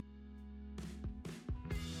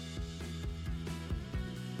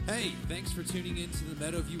Hey, thanks for tuning in to the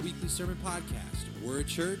Meadowview Weekly Sermon Podcast. We're a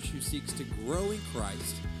church who seeks to grow in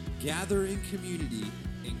Christ, gather in community,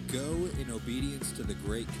 and go in obedience to the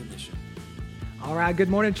Great Commission. All right, good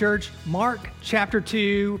morning, church. Mark chapter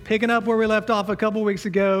 2, picking up where we left off a couple weeks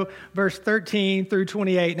ago, verse 13 through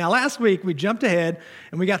 28. Now, last week we jumped ahead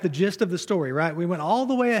and we got the gist of the story, right? We went all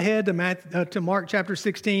the way ahead to Mark chapter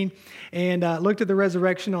 16 and looked at the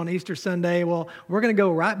resurrection on Easter Sunday. Well, we're going to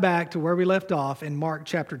go right back to where we left off in Mark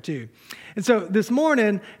chapter 2. And so this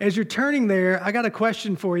morning, as you're turning there, I got a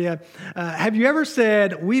question for you. Have you ever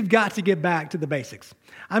said, we've got to get back to the basics?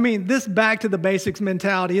 I mean, this back to the basics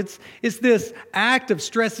mentality, it's this act of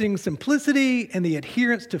stressing simplicity and the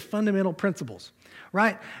adherence to fundamental principles,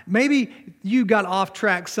 right? Maybe you got off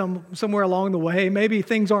track somewhere along the way. Maybe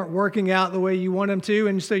things aren't working out the way you want them to.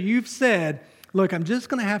 And so you've said, look, I'm just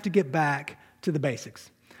going to have to get back to the basics.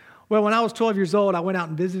 Well, when I was 12 years old, I went out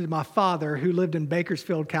and visited my father who lived in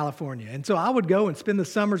Bakersfield, California. And so I would go and spend the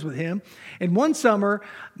summers with him. And one summer,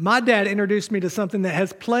 my dad introduced me to something that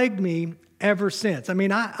has plagued me ever since. I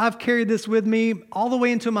mean, I've carried this with me all the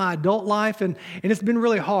way into my adult life, and it's been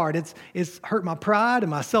really hard. It's hurt my pride and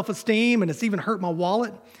my self-esteem, and it's even hurt my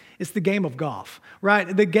wallet. It's the game of golf, right?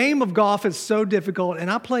 The game of golf is so difficult, and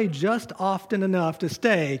I play just often enough to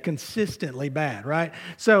stay consistently bad, right?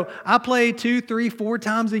 So I play 2, 3, 4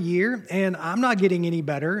 times a year, and I'm not getting any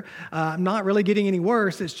better. I'm not really getting any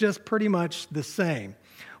worse. It's just pretty much the same.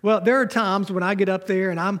 Well, there are times when I get up there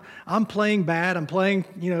and I'm playing bad. I'm playing,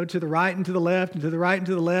 to the right and to the left and to the right and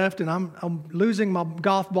to the left, and I'm losing my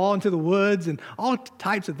golf ball into the woods, and all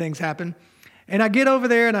types of things happen. And I get over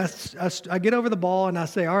there and I get over the ball and I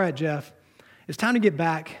say, all right, Jeff, it's time to get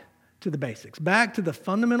back to the basics, back to the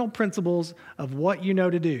fundamental principles of what you know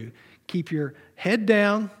to do. Keep your head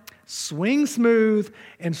down, swing smooth,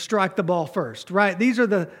 and strike the ball first, right? These are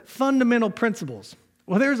the fundamental principles.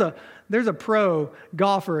 Well, there's a pro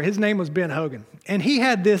golfer. His name was Ben Hogan, and he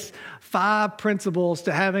had this 5 principles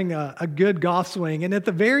to having a good golf swing. And at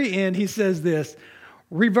the very end, he says this: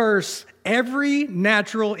 reverse every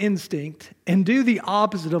natural instinct and do the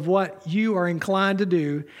opposite of what you are inclined to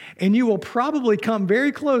do, and you will probably come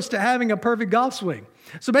very close to having a perfect golf swing.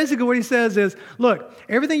 So basically what he says is, look,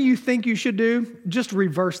 everything you think you should do, just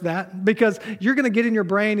reverse that, because you're going to get in your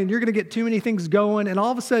brain and you're going to get too many things going, and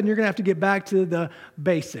all of a sudden you're going to have to get back to the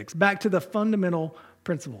basics, back to the fundamental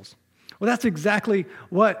principles. Well, that's exactly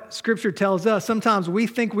what Scripture tells us. Sometimes we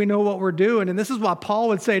think we know what we're doing, and this is why Paul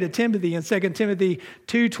would say to Timothy in 2 Timothy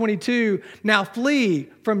 2:22, now flee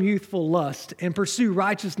from youthful lust and pursue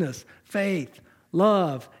righteousness, faith,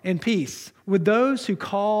 love, and peace with those who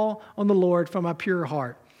call on the Lord from a pure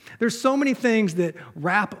heart. There's so many things that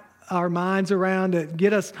wrap our minds around, that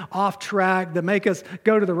get us off track, that make us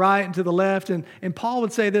go to the right and to the left. And Paul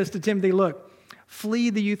would say this to Timothy: look,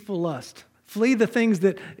 flee the youthful lust. Flee the things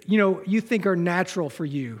that, you think are natural for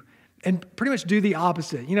you, and pretty much do the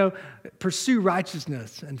opposite. Pursue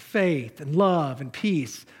righteousness and faith and love and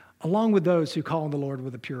peace, along with those who call on the Lord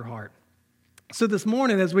with a pure heart. So this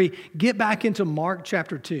morning, as we get back into Mark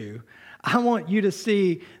chapter 2, I want you to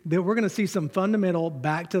see that we're going to see some fundamental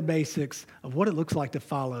back to basics of what it looks like to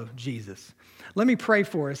follow Jesus. Let me pray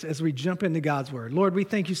for us as we jump into God's word. Lord, we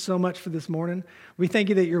thank you so much for this morning. We thank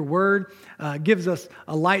you that your word gives us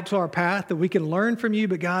a light to our path, that we can learn from you.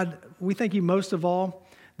 But God, we thank you most of all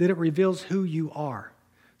that it reveals who you are.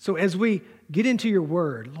 So as we get into your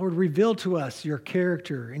word, Lord, reveal to us your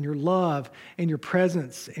character and your love and your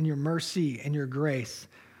presence and your mercy and your grace.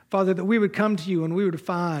 Father, that we would come to you and we would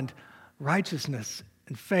find righteousness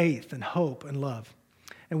and faith and hope and love.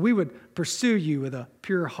 And we would pursue you with a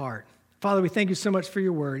pure heart. Father, we thank you so much for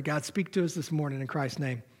your word. God, speak to us this morning in Christ's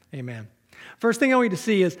name. Amen. First thing I want you to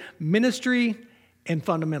see is ministry and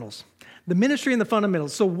fundamentals. The ministry and the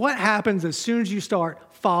fundamentals. So what happens as soon as you start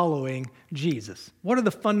following Jesus? What are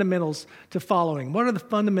the fundamentals to following? What are the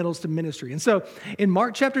fundamentals to ministry? And so in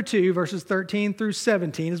Mark chapter 2, verses 13 through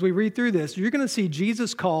 17, as we read through this, you're going to see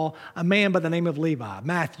Jesus call a man by the name of Levi,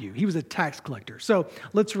 Matthew. He was a tax collector. So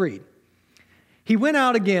let's read. He went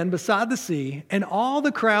out again beside the sea, and all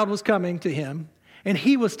the crowd was coming to him, and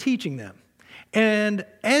he was teaching them. And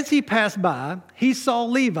as he passed by, he saw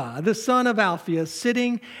Levi, the son of Alphaeus,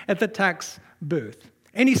 sitting at the tax booth.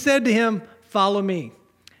 And he said to him, follow me.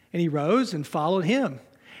 And he rose and followed him.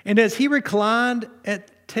 And as he reclined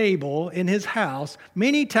at table in his house,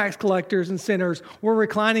 many tax collectors and sinners were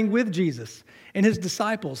reclining with Jesus and his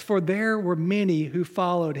disciples, for there were many who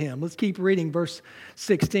followed him. Let's keep reading verse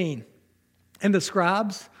 16. And the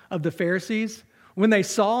scribes of the Pharisees, when they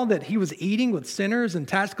saw that he was eating with sinners and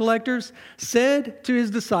tax collectors, said to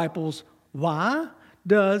his disciples, why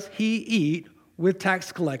does he eat with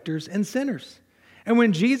tax collectors and sinners. And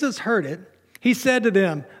when Jesus heard it, he said to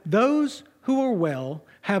them, those who are well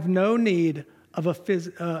have no need of a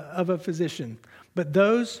physician, but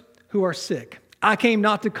those who are sick. I came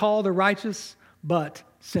not to call the righteous, but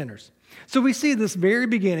sinners. So we see this very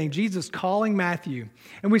beginning, Jesus calling Matthew,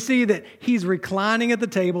 and we see that he's reclining at the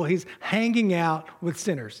table. He's hanging out with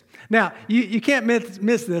sinners. Now, you can't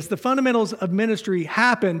miss this. The fundamentals of ministry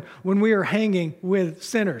happen when we are hanging with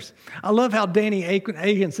sinners. I love how Danny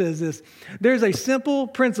Akin says this. There's a simple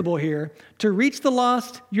principle here. To reach the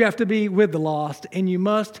lost, you have to be with the lost, and you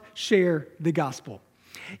must share the gospel.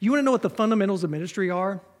 You want to know what the fundamentals of ministry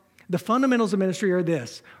are? The fundamentals of ministry are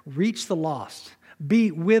this: reach the lost.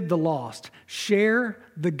 Be with the lost. Share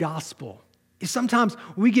the gospel. Sometimes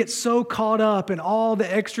we get so caught up in all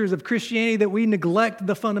the extras of Christianity that we neglect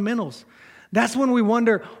the fundamentals. That's when we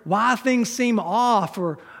wonder why things seem off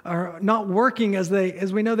or not working as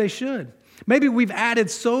we know they should. Maybe we've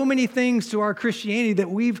added so many things to our Christianity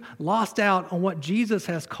that we've lost out on what Jesus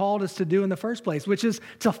has called us to do in the first place, which is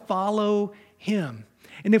to follow him.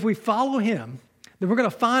 And if we follow him, then we're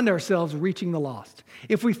going to find ourselves reaching the lost.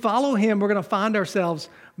 If we follow him, we're going to find ourselves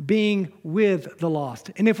being with the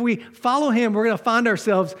lost. And if we follow him, we're going to find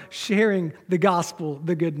ourselves sharing the gospel,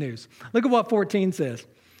 the good news. Look at what 14 says.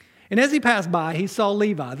 And as he passed by, he saw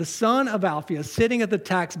Levi, the son of Alphaeus, sitting at the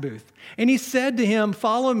tax booth. And he said to him,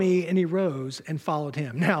 follow me. And he rose and followed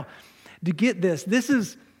him. Now, to get this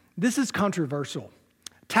is controversial.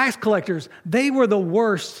 Tax collectors, they were the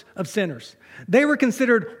worst of sinners. They were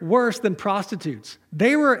considered worse than prostitutes.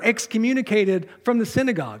 They were excommunicated from the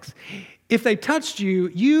synagogues. If they touched you,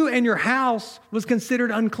 you and your house was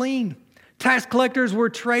considered unclean. Tax collectors were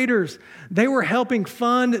traitors. They were helping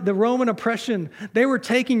fund the Roman oppression. They were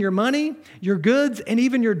taking your money, your goods, and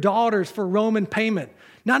even your daughters for Roman payment.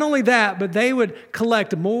 Not only that, but they would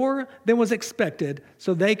collect more than was expected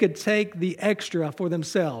so they could take the extra for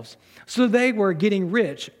themselves. So they were getting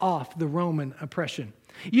rich off the Roman oppression.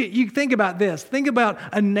 You think about this. Think about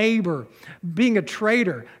a neighbor being a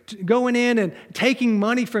traitor, going in and taking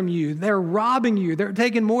money from you. They're robbing you. They're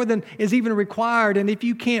taking more than is even required. And if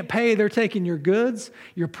you can't pay, they're taking your goods,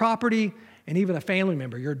 your property, and even a family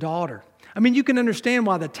member, your daughter. I mean, you can understand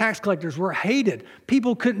why the tax collectors were hated.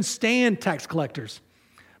 People couldn't stand tax collectors.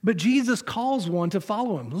 But Jesus calls one to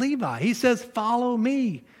follow him, Levi. He says, follow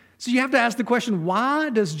me. So you have to ask the question,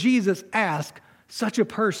 why does Jesus ask such a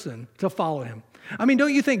person to follow him? I mean,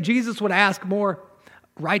 don't you think Jesus would ask more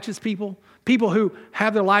righteous people, people who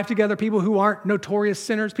have their life together, people who aren't notorious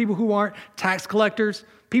sinners, people who aren't tax collectors,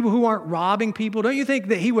 people who aren't robbing people? Don't you think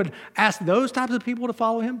that he would ask those types of people to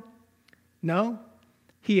follow him? No,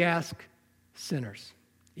 he asked sinners.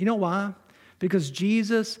 You know why? Because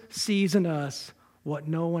Jesus sees in us what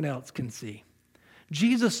no one else can see.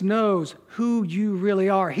 Jesus knows who you really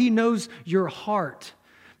are. He knows your heart.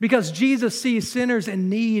 Because Jesus sees sinners in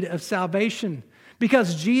need of salvation.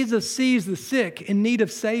 Because Jesus sees the sick in need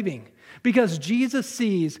of saving. Because Jesus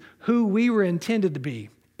sees who we were intended to be.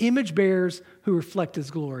 Image bearers who reflect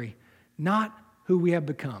his glory. Not who we have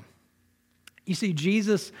become. You see,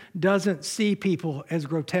 Jesus doesn't see people as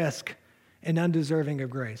grotesque and undeserving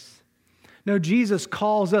of grace. No, Jesus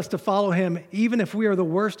calls us to follow him even if we are the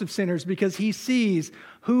worst of sinners because he sees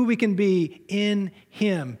who we can be in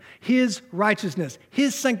him, his righteousness,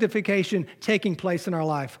 his sanctification taking place in our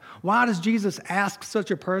life. Why does Jesus ask such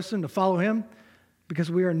a person to follow him? Because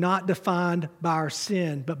we are not defined by our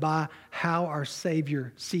sin, but by how our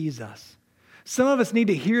Savior sees us. Some of us need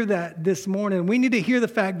to hear that this morning. We need to hear the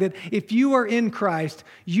fact that if you are in Christ,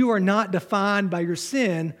 you are not defined by your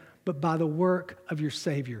sin, but by the work of your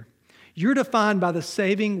Savior. You're defined by the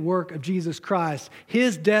saving work of Jesus Christ,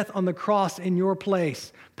 his death on the cross in your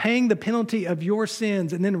place, paying the penalty of your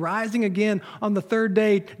sins, and then rising again on the third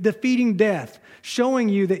day, defeating death, showing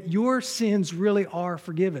you that your sins really are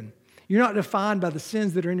forgiven. You're not defined by the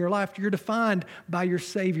sins that are in your life. You're defined by your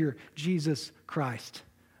Savior, Jesus Christ.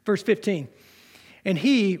 Verse 15, and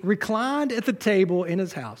he reclined at the table in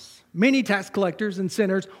his house. Many tax collectors and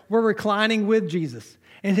sinners were reclining with Jesus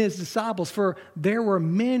and his disciples, for there were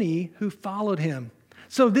many who followed him.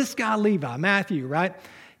 So this guy, Levi, Matthew, right?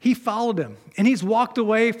 He followed him, and he's walked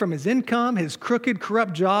away from his income, his crooked,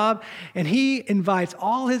 corrupt job, and he invites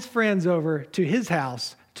all his friends over to his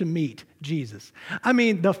house to meet Jesus. I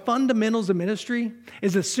mean, the fundamentals of ministry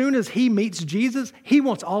is as soon as he meets Jesus, he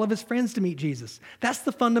wants all of his friends to meet Jesus. That's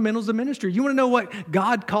the fundamentals of ministry. You want to know what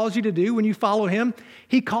God calls you to do when you follow him?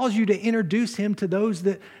 He calls you to introduce him to those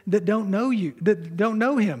that don't know you, that don't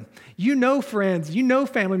know him. You know friends, you know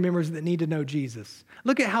family members that need to know Jesus.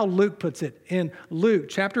 Look at how Luke puts it in Luke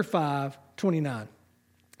chapter 5, 29.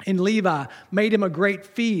 And Levi made him a great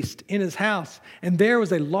feast in his house. And there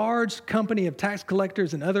was a large company of tax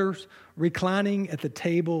collectors and others reclining at the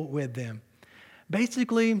table with them.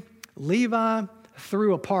 Basically, Levi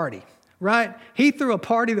threw a party, right? He threw a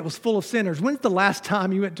party that was full of sinners. When's the last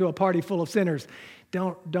time you went to a party full of sinners?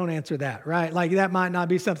 Don't answer that, right? Like that might not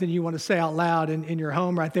be something you want to say out loud in your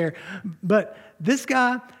home right there. But this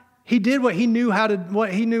guy, he did what he knew how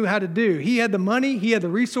to do. He had the money, he had the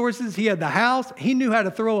resources, he had the house, he knew how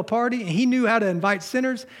to throw a party, and he knew how to invite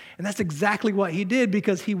sinners. And that's exactly what he did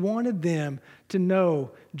because he wanted them to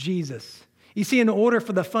know Jesus. You see, in order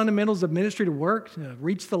for the fundamentals of ministry to work, to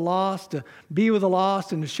reach the lost, to be with the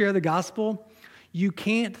lost, and to share the gospel, you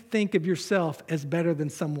can't think of yourself as better than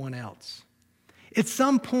someone else. At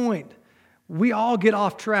some point, we all get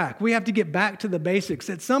off track. We have to get back to the basics.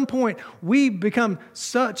 At some point, we become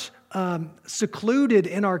such secluded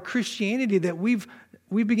in our Christianity that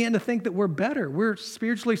we begin to think that we're better. We're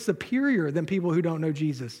spiritually superior than people who don't know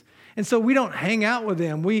Jesus. And so we don't hang out with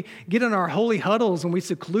them. We get in our holy huddles and we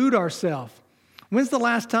seclude ourselves. When's the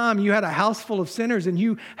last time you had a house full of sinners and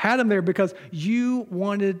you had them there because you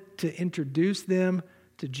wanted to introduce them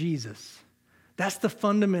to Jesus? That's the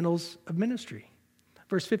fundamentals of ministry.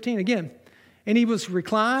 Verse 15 again. And he was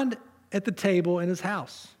reclined at the table in his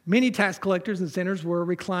house. Many tax collectors and sinners were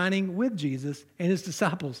reclining with Jesus and his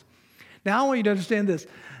disciples. Now, I want you to understand this.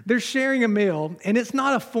 They're sharing a meal, and it's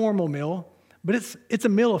not a formal meal, but it's a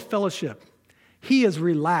meal of fellowship. He is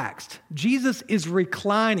relaxed. Jesus is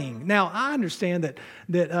reclining. Now, I understand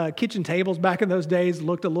that kitchen tables back in those days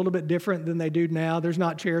looked a little bit different than they do now. There's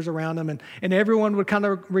not chairs around them, and everyone would kind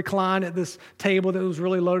of recline at this table that was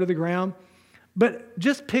really low to the ground. But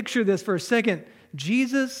just picture this for a second.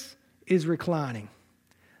 Jesus is reclining.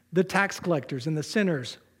 The tax collectors and the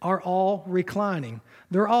sinners are all reclining.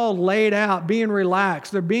 They're all laid out, being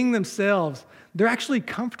relaxed. They're being themselves. They're actually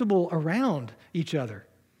comfortable around each other.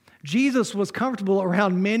 Jesus was comfortable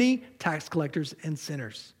around many tax collectors and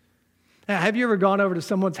sinners. Now, have you ever gone over to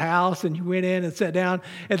someone's house and you went in and sat down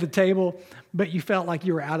at the table, but you felt like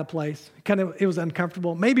you were out of place? It was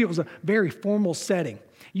uncomfortable. Maybe it was a very formal setting.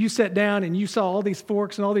 You sat down and you saw all these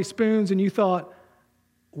forks and all these spoons and you thought,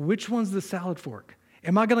 which one's the salad fork?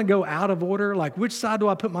 Am I going to go out of order? Like, which side do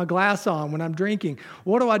I put my glass on when I'm drinking?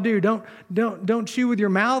 What do I do? Don't chew with your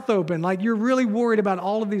mouth open. Like, you're really worried about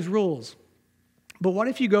all of these rules. But what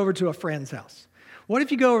if you go over to a friend's house? What if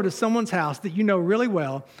you go over to someone's house that you know really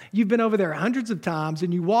well, you've been over there hundreds of times,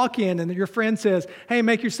 and you walk in and your friend says, hey,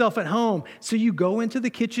 make yourself at home. So you go into the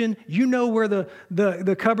kitchen, you know where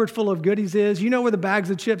the cupboard full of goodies is, you know where the bags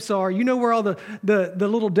of chips are, you know where all the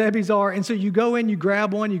little Debbies are, and so you go in, you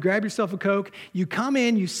grab one, you grab yourself a Coke, you come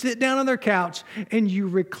in, you sit down on their couch, and you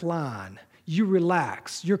recline, you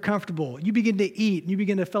relax, you're comfortable, you begin to eat, and you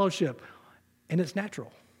begin to fellowship, and it's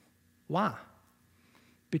natural. Why?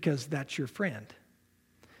 Because that's your friend.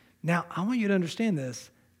 Now, I want you to understand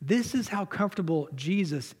this. This is how comfortable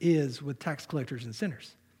Jesus is with tax collectors and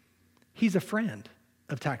sinners. He's a friend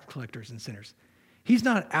of tax collectors and sinners. He's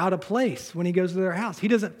not out of place when he goes to their house. He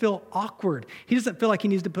doesn't feel awkward. He doesn't feel like he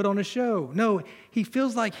needs to put on a show. No, he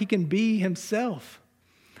feels like he can be himself.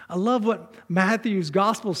 I love what Matthew's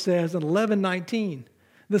gospel says in 11:19.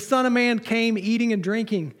 The Son of Man came eating and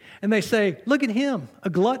drinking, and they say, look at him,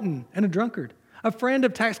 a glutton and a drunkard, a friend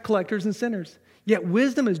of tax collectors and sinners. Yet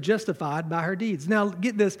wisdom is justified by her deeds. Now,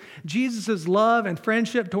 get this. Jesus' love and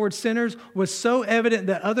friendship towards sinners was so evident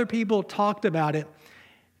that other people talked about it,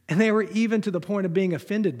 and they were even to the point of being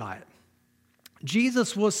offended by it.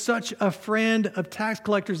 Jesus was such a friend of tax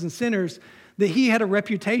collectors and sinners that he had a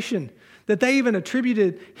reputation, that they even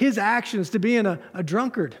attributed his actions to being a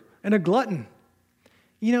drunkard and a glutton.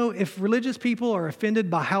 You know, if religious people are offended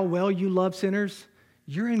by how well you love sinners,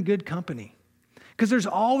 you're in good company. Because there's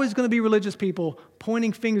always going to be religious people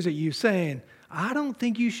pointing fingers at you saying, I don't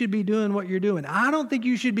think you should be doing what you're doing. I don't think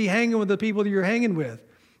you should be hanging with the people that you're hanging with.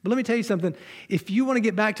 But let me tell you something. If you want to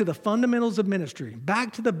get back to the fundamentals of ministry,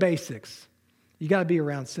 back to the basics, you got to be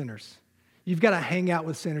around sinners. You've got to hang out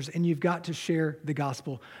with sinners, and you've got to share the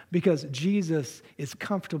gospel because Jesus is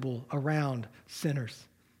comfortable around sinners.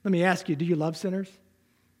 Let me ask you, do you love sinners?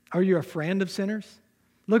 Are you a friend of sinners?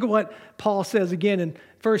 Look at what Paul says again in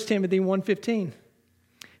 1 Timothy 1:15.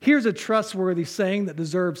 Here's a trustworthy saying that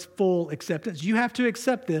deserves full acceptance. You have to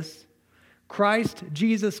accept this. Christ,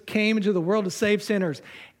 Jesus, came into the world to save sinners.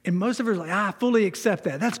 And most of us are like, I fully accept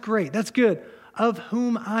that. That's great. That's good. Of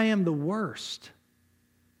whom I am the worst.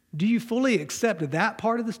 Do you fully accept that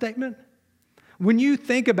part of the statement? When you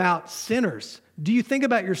think about sinners, do you think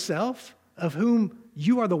about yourself, of whom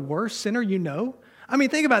you are the worst sinner you know? I mean,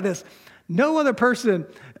 think about this. No other person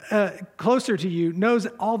closer to you knows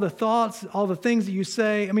all the thoughts, all the things that you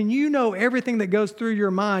say. I mean, you know everything that goes through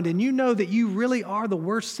your mind, and you know that you really are the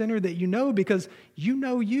worst sinner that you know because you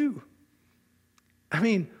know you. I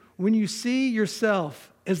mean, when you see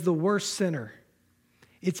yourself as the worst sinner,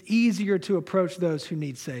 it's easier to approach those who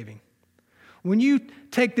need saving. When you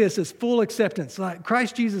take this as full acceptance, like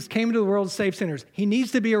Christ Jesus came into the world to save sinners, he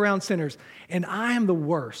needs to be around sinners, and I am the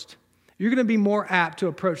worst, you're going to be more apt to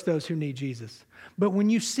approach those who need Jesus. But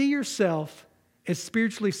when you see yourself as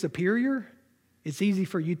spiritually superior, it's easy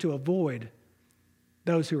for you to avoid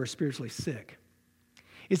those who are spiritually sick.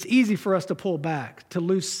 It's easy for us to pull back, to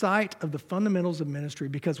lose sight of the fundamentals of ministry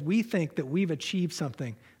because we think that we've achieved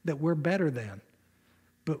something that we're better than.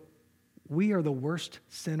 But we are the worst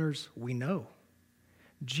sinners we know.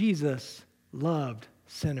 Jesus loved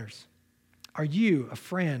sinners. Are you a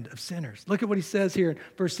friend of sinners? Look at what he says here in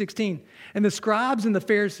verse 16. And the scribes and the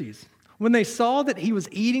Pharisees, when they saw that he was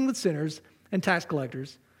eating with sinners and tax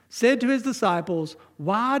collectors, said to his disciples,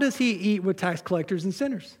 "Why does he eat with tax collectors and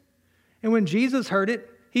sinners?" And when Jesus heard it,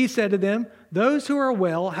 he said to them, "Those who are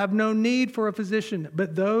well have no need for a physician,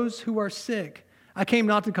 but those who are sick. I came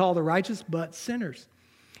not to call the righteous, but sinners."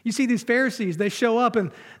 You see, these Pharisees, they show up,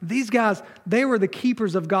 and these guys, they were the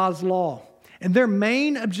keepers of God's law. And their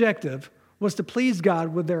main objective was to please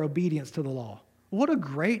God with their obedience to the law. What a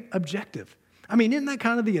great objective. I mean, isn't that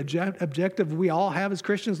kind of the objective we all have as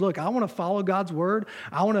Christians? Look, I want to follow God's word.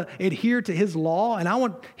 I want to adhere to his law, and I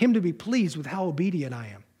want him to be pleased with how obedient I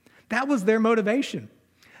am. That was their motivation.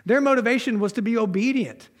 Their motivation was to be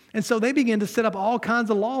obedient. And so they began to set up all kinds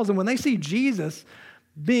of laws. And when they see Jesus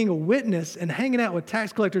being a witness and hanging out with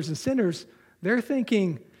tax collectors and sinners, they're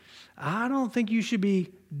thinking, I don't think you should be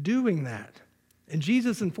doing that. And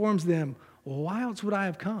Jesus informs them, well, why else would I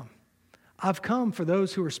have come? I've come for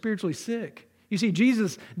those who are spiritually sick. You see,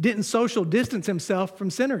 Jesus didn't social distance himself from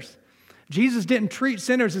sinners. Jesus didn't treat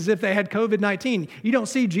sinners as if they had COVID-19. You don't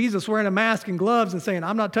see Jesus wearing a mask and gloves and saying,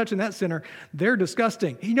 I'm not touching that sinner. They're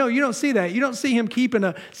disgusting. You don't see that. You don't see him keeping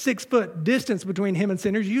a 6-foot distance between him and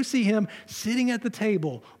sinners. You see him sitting at the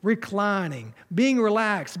table, reclining, being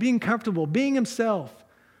relaxed, being comfortable, being himself,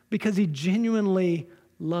 because he genuinely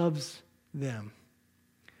loves them.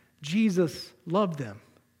 Jesus loved them.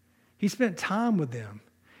 He spent time with them.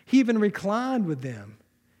 He even reclined with them.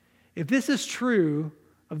 If this is true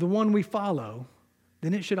of the one we follow,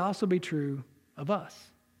 then it should also be true of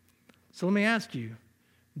us. So let me ask you,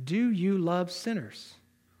 do you love sinners?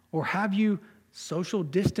 Or have you social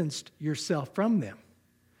distanced yourself from them?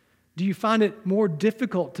 Do you find it more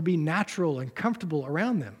difficult to be natural and comfortable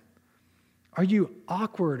around them? Are you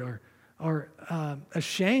awkward or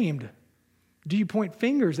ashamed? Do you point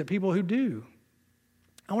fingers at people who do?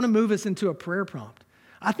 I want to move us into a prayer prompt.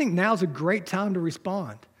 I think now's a great time to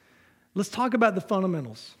respond. Let's talk about the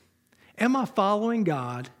fundamentals. Am I following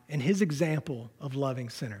God and his example of loving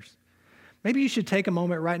sinners? Maybe you should take a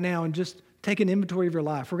moment right now and just take an inventory of your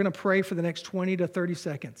life. We're going to pray for the next 20 to 30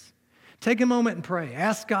 seconds. Take a moment and pray.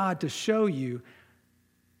 Ask God to show you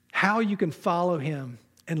how you can follow him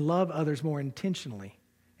and love others more intentionally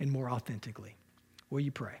and more authentically. Will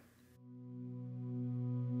you pray?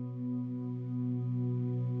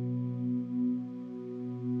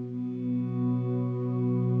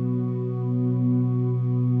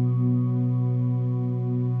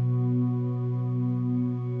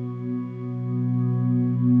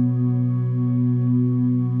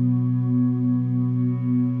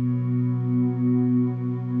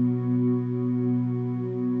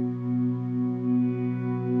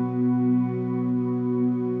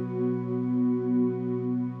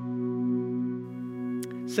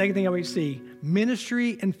 Second thing I want you to see,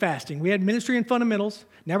 ministry and fasting. We had ministry and fundamentals.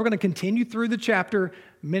 Now we're going to continue through the chapter,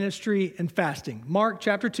 ministry and fasting. Mark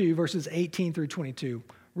chapter 2, verses 18 through 22.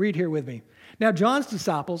 Read here with me. Now John's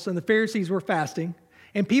disciples and the Pharisees were fasting,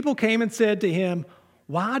 and people came and said to him,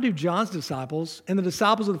 "Why do John's disciples and the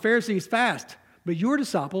disciples of the Pharisees fast, but your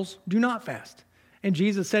disciples do not fast?" And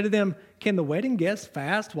Jesus said to them, "Can the wedding guests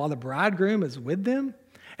fast while the bridegroom is with them?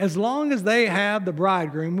 As long as they have the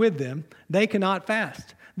bridegroom with them, they cannot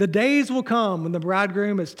fast. The days will come when the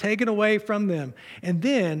bridegroom is taken away from them, and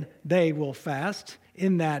then they will fast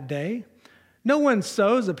in that day. No one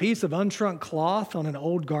sews a piece of unshrunk cloth on an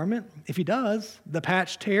old garment. If he does, the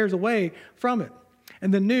patch tears away from it,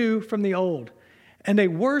 and the new from the old, and a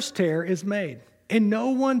worse tear is made. And no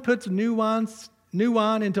one puts new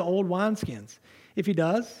wine into old wineskins. If he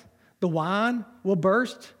does, the wine will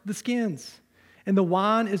burst the skins, and the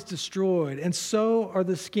wine is destroyed, and so are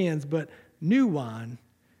the skins, but new wine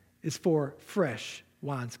is for fresh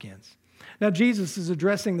wineskins." Now, Jesus is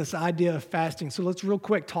addressing this idea of fasting. So let's real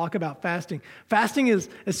quick talk about fasting. Fasting is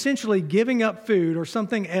essentially giving up food or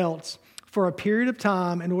something else for a period of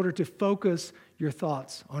time in order to focus your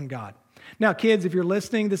thoughts on God. Now, kids, if you're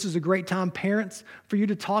listening, this is a great time, parents, for you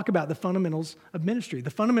to talk about the fundamentals of ministry, the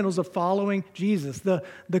fundamentals of following Jesus,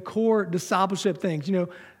 the core discipleship things,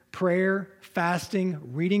 prayer, fasting,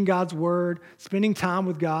 reading God's word, spending time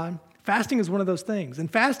with God. Fasting is one of those things. And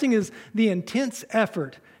fasting is the intense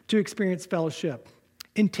effort to experience fellowship,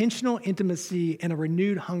 intentional intimacy, and a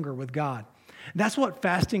renewed hunger with God. That's what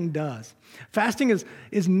fasting does. Fasting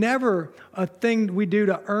is never a thing we do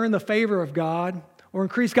to earn the favor of God or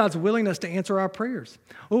increase God's willingness to answer our prayers.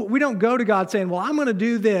 We don't go to God saying, well, I'm going to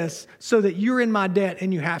do this so that you're in my debt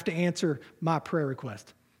and you have to answer my prayer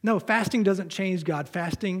request. No, fasting doesn't change God.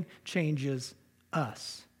 Fasting changes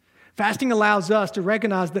us. Fasting allows us to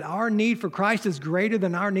recognize that our need for Christ is greater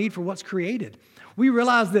than our need for what's created. We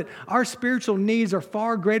realize that our spiritual needs are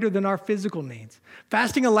far greater than our physical needs.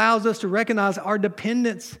 Fasting allows us to recognize our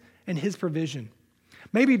dependence and His provision.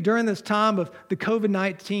 Maybe during this time of the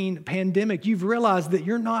COVID-19 pandemic, you've realized that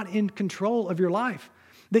you're not in control of your life,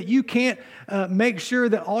 that you can't make sure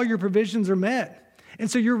that all your provisions are met. And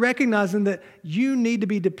so you're recognizing that you need to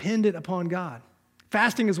be dependent upon God.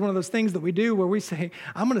 Fasting is one of those things that we do where we say,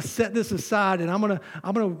 I'm going to set this aside and I'm going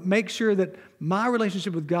to make sure that my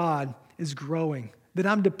relationship with God is growing, that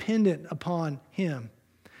I'm dependent upon Him.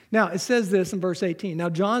 Now, it says this in verse 18. Now,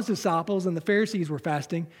 John's disciples and the Pharisees were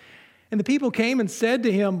fasting, and the people came and said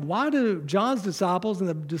to him, why do John's disciples and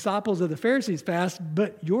the disciples of the Pharisees fast,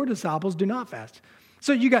 but your disciples do not fast?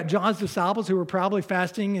 So you got John's disciples who were probably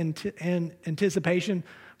fasting in anticipation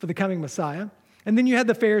for the coming Messiah. And then you had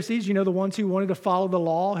the Pharisees, the ones who wanted to follow the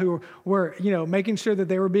law, who were making sure that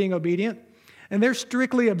they were being obedient. And they're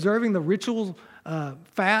strictly observing the rituals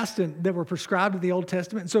fast that were prescribed in the Old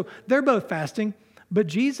Testament. And so they're both fasting, but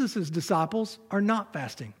Jesus' disciples are not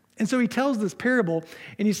fasting. And so he tells this parable,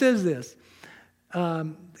 and he says this.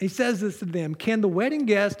 He says this to them, can the wedding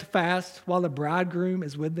guest fast while the bridegroom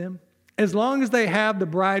is with them? As long as they have the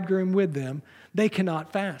bridegroom with them, they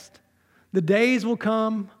cannot fast. The days will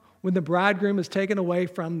come when the bridegroom is taken away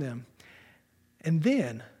from them, and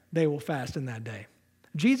then they will fast in that day.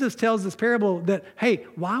 Jesus tells this parable that, hey,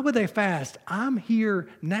 why would they fast? I'm here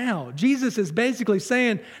now. Jesus is basically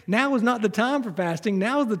saying, now is not the time for fasting.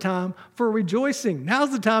 Now is the time for rejoicing.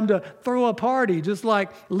 Now's the time to throw a party, just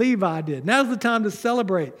like Levi did. Now's the time to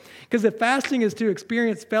celebrate. Because if fasting is to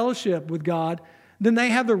experience fellowship with God, then they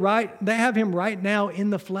have Him right now in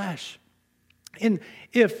the flesh. And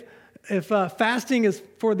if fasting is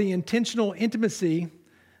for the intentional intimacy,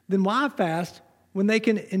 then why fast when they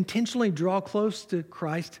can intentionally draw close to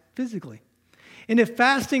Christ physically? And if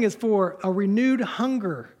fasting is for a renewed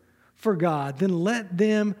hunger for God, then let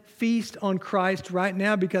them feast on Christ right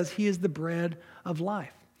now because He is the bread of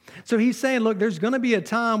life. So he's saying, look, there's going to be a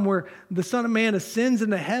time where the Son of Man ascends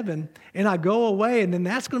into heaven and I go away, and then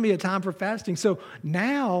that's going to be a time for fasting. So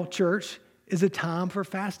now, church, is a time for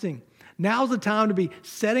fasting. Now's the time to be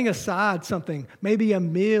setting aside something, maybe a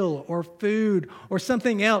meal or food or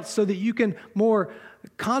something else, so that you can more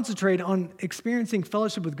concentrate on experiencing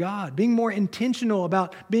fellowship with God, being more intentional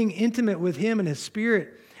about being intimate with Him and His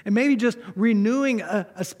Spirit, and maybe just renewing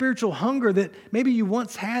a spiritual hunger that maybe you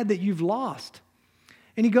once had that you've lost.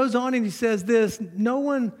 And he goes on and he says this, no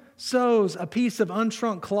one sews a piece of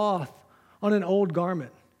unshrunk cloth on an old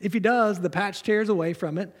garment. If he does, the patch tears away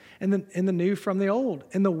from it, and the new from the old,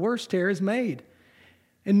 and the worst tear is made.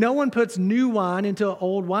 And no one puts new wine into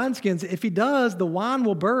old wineskins. If he does, the wine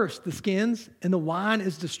will burst the skins, and the wine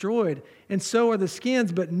is destroyed. And so are the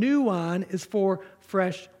skins, but new wine is for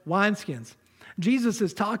fresh wineskins. Jesus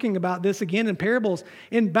is talking about this again in parables.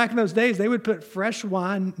 Back in those days, they would put fresh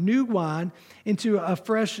wine, new wine, into a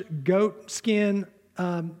fresh goat skin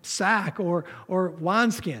sack or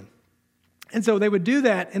wineskin. And so they would do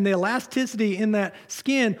that, and the elasticity in that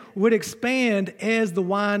skin would expand as the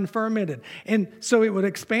wine fermented. And so it would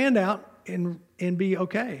expand out and be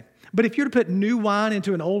okay. But if you were to put new wine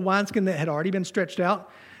into an old wineskin that had already been stretched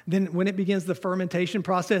out, then when it begins the fermentation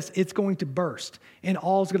process, it's going to burst, and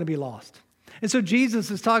all is going to be lost. And so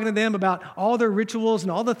Jesus is talking to them about all their rituals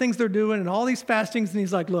and all the things they're doing and all these fastings, and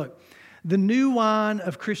he's like, look, the new wine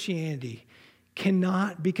of Christianity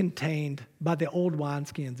cannot be contained by the old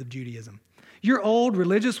wineskins of Judaism. Your old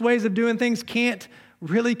religious ways of doing things can't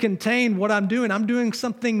really contain what I'm doing. I'm doing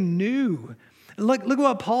something new. Look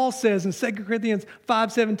what Paul says in 2 Corinthians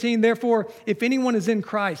 5:17. Therefore, if anyone is in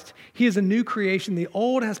Christ, he is a new creation. The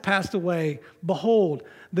old has passed away. Behold,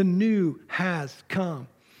 the new has come.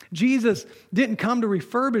 Jesus didn't come to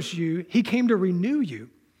refurbish you. He came to renew you.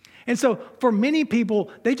 And so for many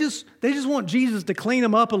people, they just want Jesus to clean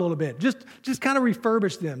them up a little bit, just kind of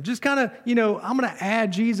refurbish them, just kind of, I'm going to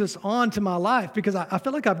add Jesus onto my life because I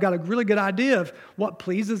feel like I've got a really good idea of what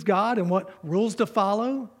pleases God and what rules to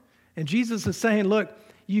follow. And Jesus is saying, look,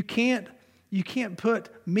 you can't put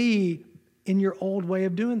me in your old way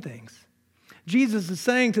of doing things. Jesus is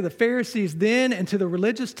saying to the Pharisees then and to the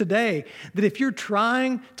religious today that if you're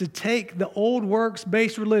trying to take the old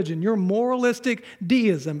works-based religion, your moralistic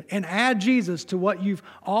deism, and add Jesus to what you've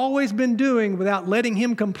always been doing without letting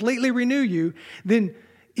him completely renew you, then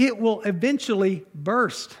it will eventually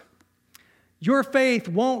burst. Your faith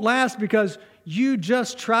won't last because you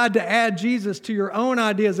just tried to add Jesus to your own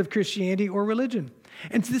ideas of Christianity or religion.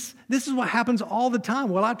 And this is what happens all the time.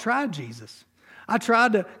 Well, I tried Jesus. I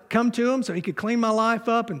tried to come to him so he could clean my life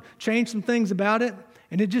up and change some things about it,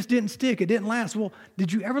 and it just didn't stick. It didn't last. Well,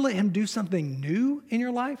 did you ever let him do something new in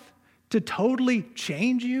your life to totally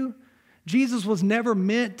change you? Jesus was never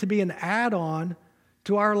meant to be an add-on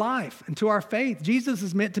to our life and to our faith. Jesus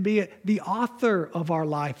is meant to be the author of our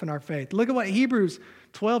life and our faith. Look at what Hebrews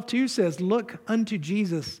 12:2 says. Look unto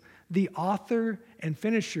Jesus, the author and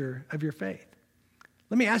finisher of your faith.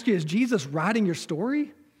 Let me ask you, is Jesus writing your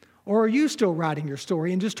story? Or are you still writing your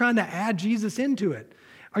story and just trying to add Jesus into it?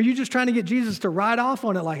 Are you just trying to get Jesus to write off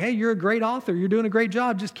on it like, hey, you're a great author, you're doing a great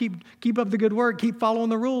job, just keep up the good work, keep following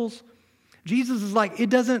the rules? Jesus is like,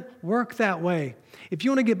 it doesn't work that way. If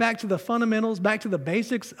you want to get back to the fundamentals, back to the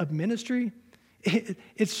basics of ministry,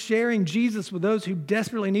 it's sharing Jesus with those who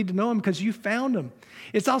desperately need to know him because you found him.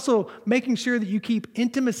 It's also making sure that you keep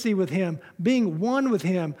intimacy with him, being one with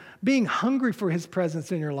him, being hungry for his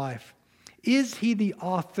presence in your life. Is he the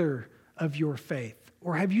author of your faith?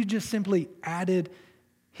 Or have you just simply added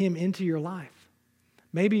him into your life?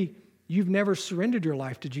 Maybe you've never surrendered your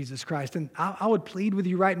life to Jesus Christ. And I would plead with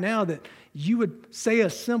you right now that you would say a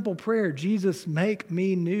simple prayer. Jesus, make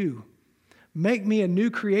me new. Make me a new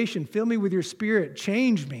creation. Fill me with your spirit.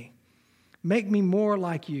 Change me. Make me more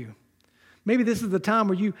like you. Maybe this is the time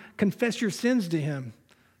where you confess your sins to him.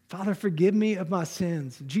 Father, forgive me of my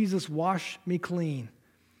sins. Jesus, wash me clean.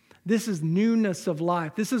 This is newness of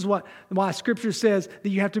life. This is why Scripture says that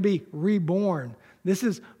you have to be reborn. This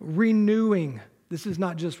is renewing. This is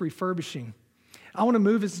not just refurbishing. I want to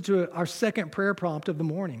move us to our second prayer prompt of the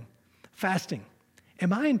morning, fasting.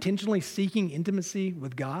 Am I intentionally seeking intimacy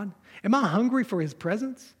with God? Am I hungry for his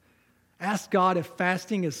presence? Ask God if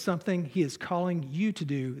fasting is something he is calling you to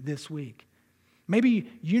do this week.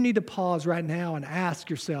 Maybe you need to pause right now and ask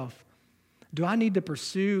yourself, do I need to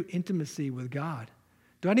pursue intimacy with God?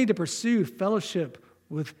 Do I need to pursue fellowship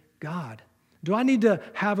with God? Do I need to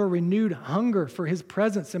have a renewed hunger for his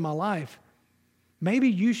presence in my life? Maybe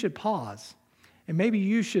you should pause, and maybe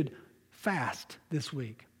you should fast this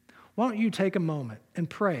week. Why don't you take a moment and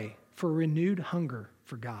pray for a renewed hunger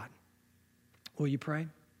for God? Will you pray?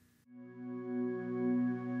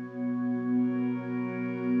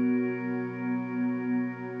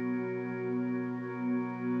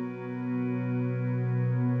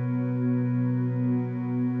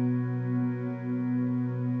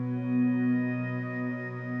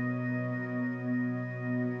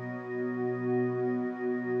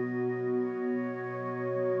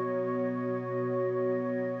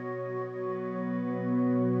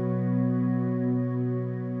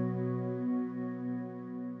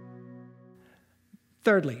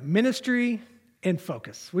 Thirdly, ministry and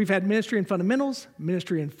focus. We've had ministry and fundamentals,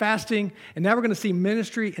 ministry and fasting, and now we're going to see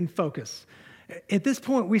ministry and focus. At this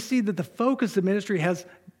point, we see that the focus of ministry has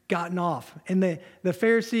gotten off, and the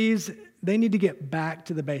Pharisees, they need to get back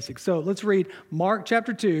to the basics. So let's read Mark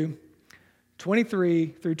chapter 2, 23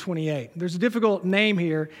 through 28. There's a difficult name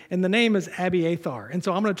here, and the name is Abiathar. And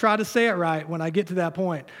so I'm going to try to say it right when I get to that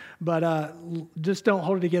point, but just don't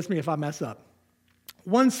hold it against me if I mess up.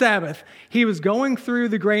 One Sabbath, he was going through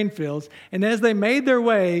the grain fields, and as they made their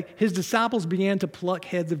way, his disciples began to pluck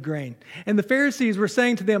heads of grain. And the Pharisees were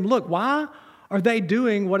saying to them, look, why are they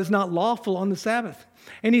doing what is not lawful on the Sabbath?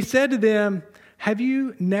 And he said to them, have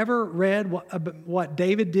you never read what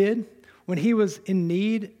David did when he was in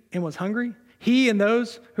need and was hungry? He and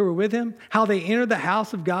those who were with him, how they entered the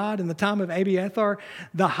house of God in the time of Abiathar,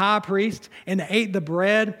 the high priest, and ate the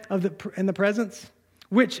bread in the presence,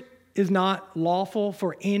 which is not lawful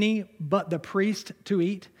for any but the priest to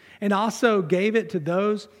eat, and also gave it to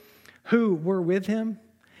those who were with him.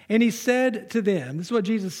 And he said to them, this is what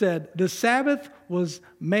Jesus said, the Sabbath was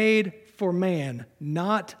made for man,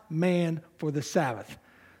 not man for the Sabbath.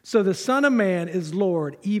 So the Son of Man is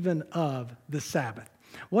Lord even of the Sabbath.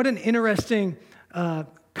 What an interesting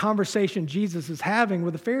conversation Jesus is having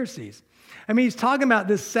with the Pharisees. I mean, he's talking about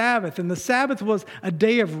this Sabbath, and the Sabbath was a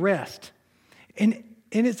day of rest. And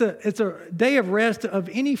it's a day of rest of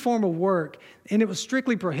any form of work, and it was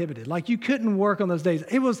strictly prohibited. Like, you couldn't work on those days.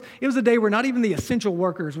 It was a day where not even the essential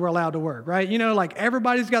workers were allowed to work, right? You know, like,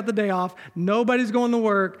 everybody's got the day off, nobody's going to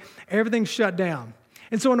work, everything's shut down.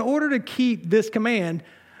 And so in order to keep this command,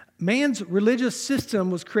 man's religious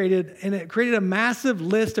system was created, and it created a massive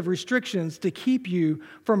list of restrictions to keep you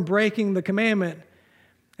from breaking the commandment,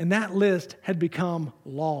 and that list had become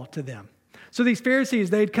law to them. So these Pharisees,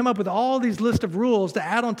 they'd come up with all these lists of rules to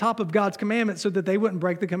add on top of God's commandment so that they wouldn't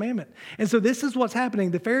break the commandment. And so this is what's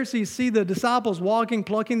happening. The Pharisees see the disciples walking,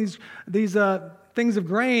 plucking these things of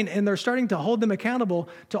grain, and they're starting to hold them accountable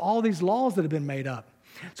to all these laws that have been made up.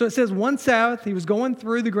 So it says one Sabbath, he was going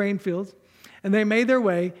through the grain fields, and they made their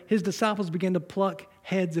way. His disciples began to pluck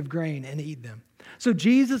heads of grain and eat them. So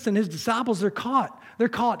Jesus and his disciples are caught. They're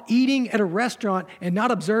caught eating at a restaurant and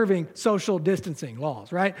not observing social distancing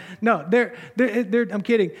laws, right? No, I'm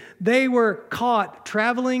kidding. They were caught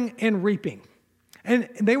traveling and reaping. And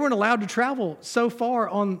they weren't allowed to travel so far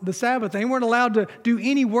on the Sabbath. They weren't allowed to do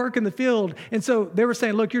any work in the field. And so they were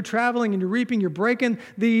saying, look, you're traveling and you're reaping. You're breaking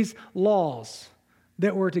these laws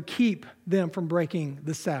that were to keep them from breaking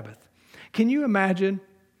the Sabbath. Can you imagine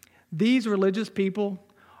these religious people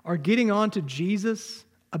are getting on to Jesus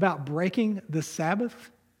about breaking the Sabbath?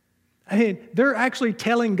 I mean, they're actually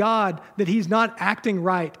telling God that he's not acting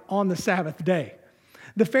right on the Sabbath day.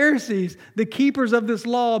 The Pharisees, the keepers of this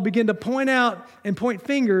law, begin to point out and point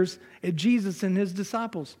fingers at Jesus and his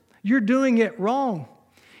disciples. You're doing it wrong.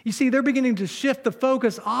 You see, they're beginning to shift the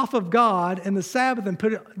focus off of God and the Sabbath and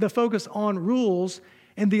put the focus on rules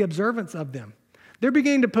and the observance of them. They're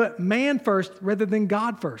beginning to put man first rather than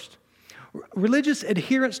God first. Religious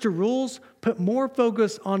adherence to rules put more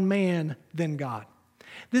focus on man than God.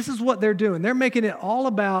 This is what they're doing. They're making it all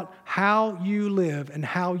about how you live and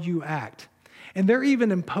how you act. And they're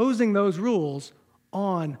even imposing those rules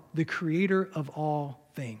on the creator of all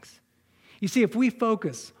things. You see, if we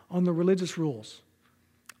focus on the religious rules,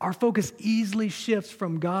 our focus easily shifts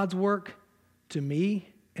from God's work to me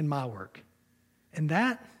and my work. And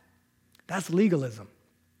that's legalism.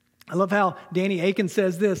 I love how Danny Akin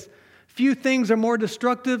says this: few things are more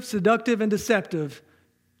destructive, seductive, and deceptive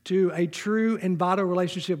to a true and vital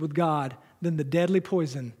relationship with God than the deadly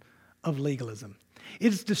poison of legalism.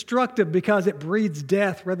 It's destructive because it breeds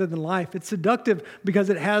death rather than life. It's seductive because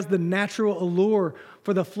it has the natural allure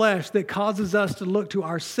for the flesh that causes us to look to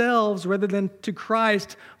ourselves rather than to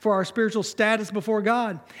Christ for our spiritual status before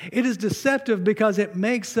God. It is deceptive because it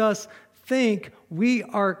makes us think we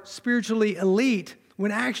are spiritually elite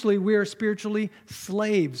when actually we are spiritually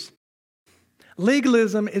slaves.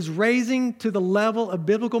 Legalism is raising to the level of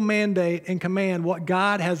biblical mandate and command what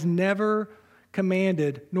God has never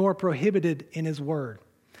commanded nor prohibited in his word.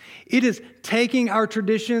 It is taking our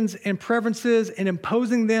traditions and preferences and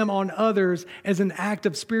imposing them on others as an act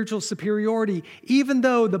of spiritual superiority, even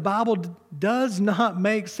though the Bible does not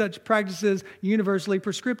make such practices universally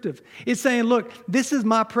prescriptive. It's saying, look, this is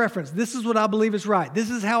my preference. This is what I believe is right. This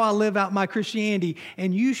is how I live out my Christianity,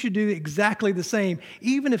 and you should do exactly the same,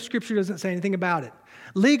 even if Scripture doesn't say anything about it.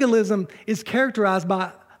 Legalism is characterized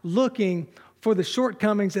by looking for the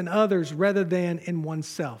shortcomings in others rather than in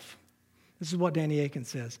oneself. This is what Danny Akin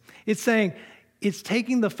says. It's saying it's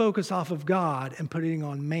taking the focus off of God and putting it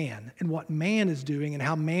on man and what man is doing and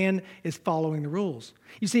how man is following the rules.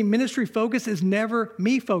 You see, ministry focus is never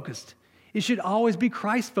me-focused. It should always be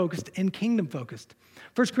Christ-focused and kingdom-focused.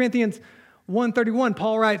 1 Corinthians 1:31,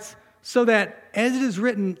 Paul writes, so that as it is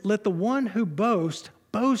written, let the one who boasts,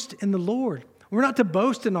 boast in the Lord. We're not to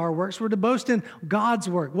boast in our works. We're to boast in God's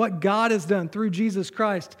work, what God has done through Jesus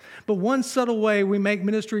Christ. But one subtle way we make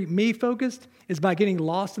ministry me-focused is by getting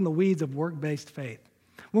lost in the weeds of work-based faith.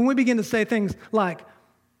 When we begin to say things like,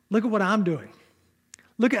 look at what I'm doing.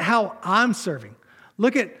 Look at how I'm serving.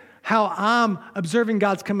 Look at how I'm observing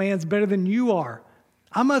God's commands better than you are.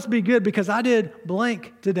 I must be good because I did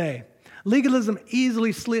blank today. Legalism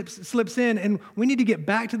easily slips in, and we need to get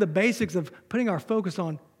back to the basics of putting our focus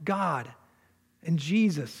on God and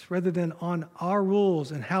Jesus rather than on our rules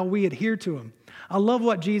and how we adhere to them. I love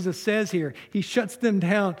what Jesus says here. He shuts them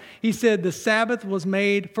down. He said the Sabbath was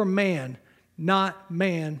made for man, not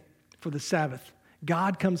man for the Sabbath.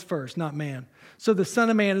 God comes first, not man. So the Son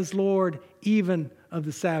of Man is Lord even of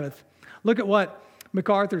the Sabbath. Look at what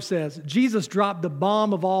MacArthur says. Jesus dropped the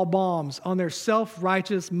bomb of all bombs on their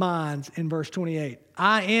self-righteous minds in verse 28.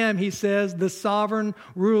 I am, he says, the sovereign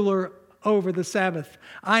ruler over the Sabbath.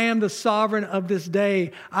 I am the sovereign of this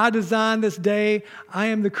day. I designed this day. I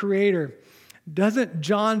am the creator. Doesn't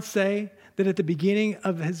John say that at the beginning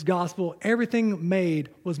of his gospel, everything made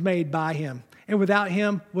was made by him, and without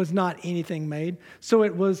him was not anything made? So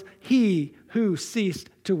it was he who ceased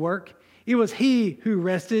to work. It was he who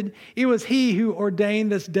rested. It was he who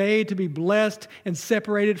ordained this day to be blessed and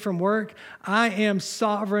separated from work. I am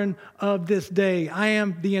sovereign of this day. I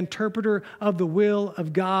am the interpreter of the will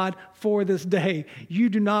of God for this day. You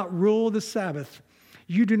do not rule the Sabbath.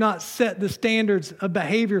 You do not set the standards of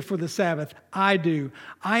behavior for the Sabbath. I do.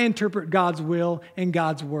 I interpret God's will and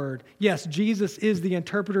God's word. Yes, Jesus is the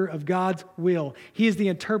interpreter of God's will. He is the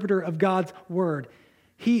interpreter of God's word.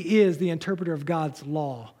 He is the interpreter of God's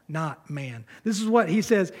law, not man. This is what he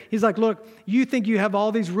says. He's like, look, you think you have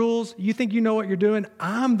all these rules. You think you know what you're doing.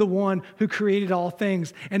 I'm the one who created all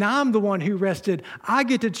things, and I'm the one who rested. I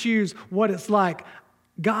get to choose what it's like.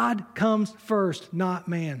 God comes first, not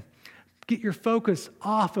man. Get your focus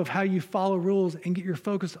off of how you follow rules and get your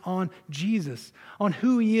focus on Jesus, on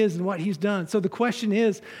who he is and what he's done. So the question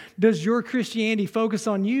is, does your Christianity focus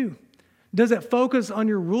on you? Does it focus on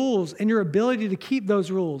your rules and your ability to keep those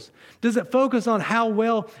rules? Does it focus on how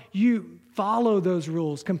well you follow those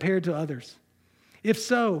rules compared to others? If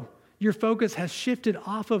so, your focus has shifted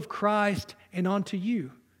off of Christ and onto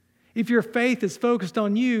you. If your faith is focused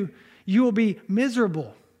on you, you will be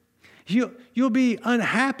miserable. You'll be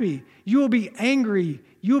unhappy. You will be angry.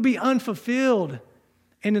 You will be unfulfilled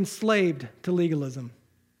and enslaved to legalism.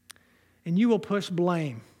 And you will push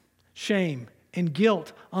blame, shame, and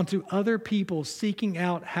guilt onto other people seeking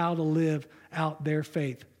out how to live out their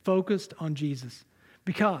faith, focused on Jesus,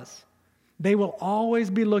 because they will always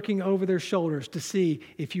be looking over their shoulders to see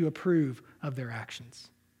if you approve of their actions.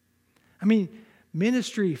 I mean,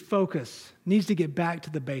 ministry focus needs to get back to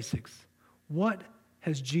the basics. What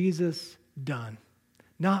has Jesus done?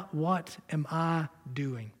 Not what am I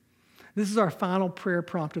doing? This is our final prayer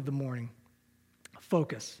prompt of the morning.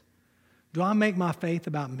 Focus. Do I make my faith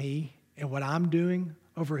about me and what I'm doing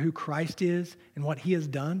over who Christ is and what he has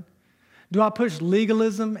done? Do I push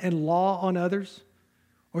legalism and law on others?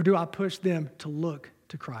 Or do I push them to look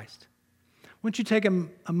to Christ? Why don't you take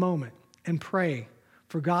a moment and pray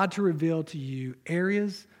for God to reveal to you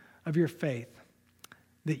areas of your faith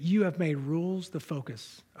that you have made rules the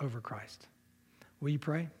focus over Christ. Will you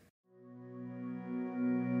pray?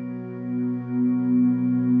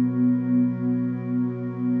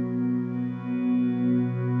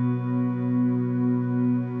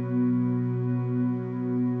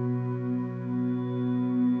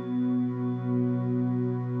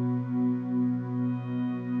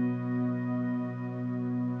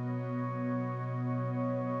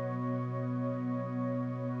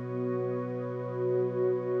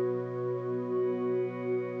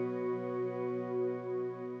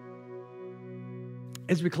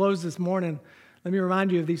 As we close this morning, let me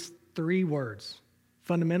remind you of these three words: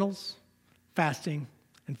 fundamentals, fasting,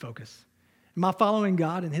 and focus. Am I following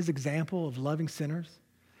God in his example of loving sinners?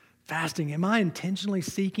 Fasting, am I intentionally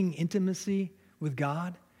seeking intimacy with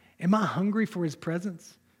God? Am I hungry for his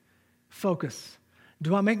presence? Focus,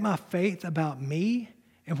 do I make my faith about me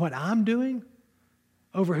and what I'm doing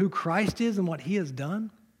over who Christ is and what he has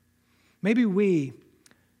done? Maybe we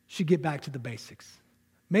should get back to the basics.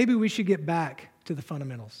 Maybe we should get back to the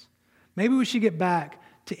fundamentals. Maybe we should get back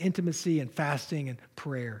to intimacy and fasting and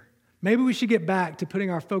prayer. Maybe we should get back to putting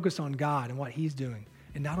our focus on God and what he's doing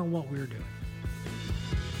and not on what we're doing.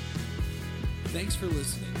 Thanks for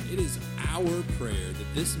listening. It is our prayer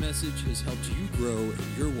that this message has helped you grow in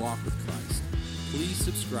your walk with Christ. Please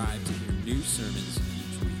subscribe to hear new sermons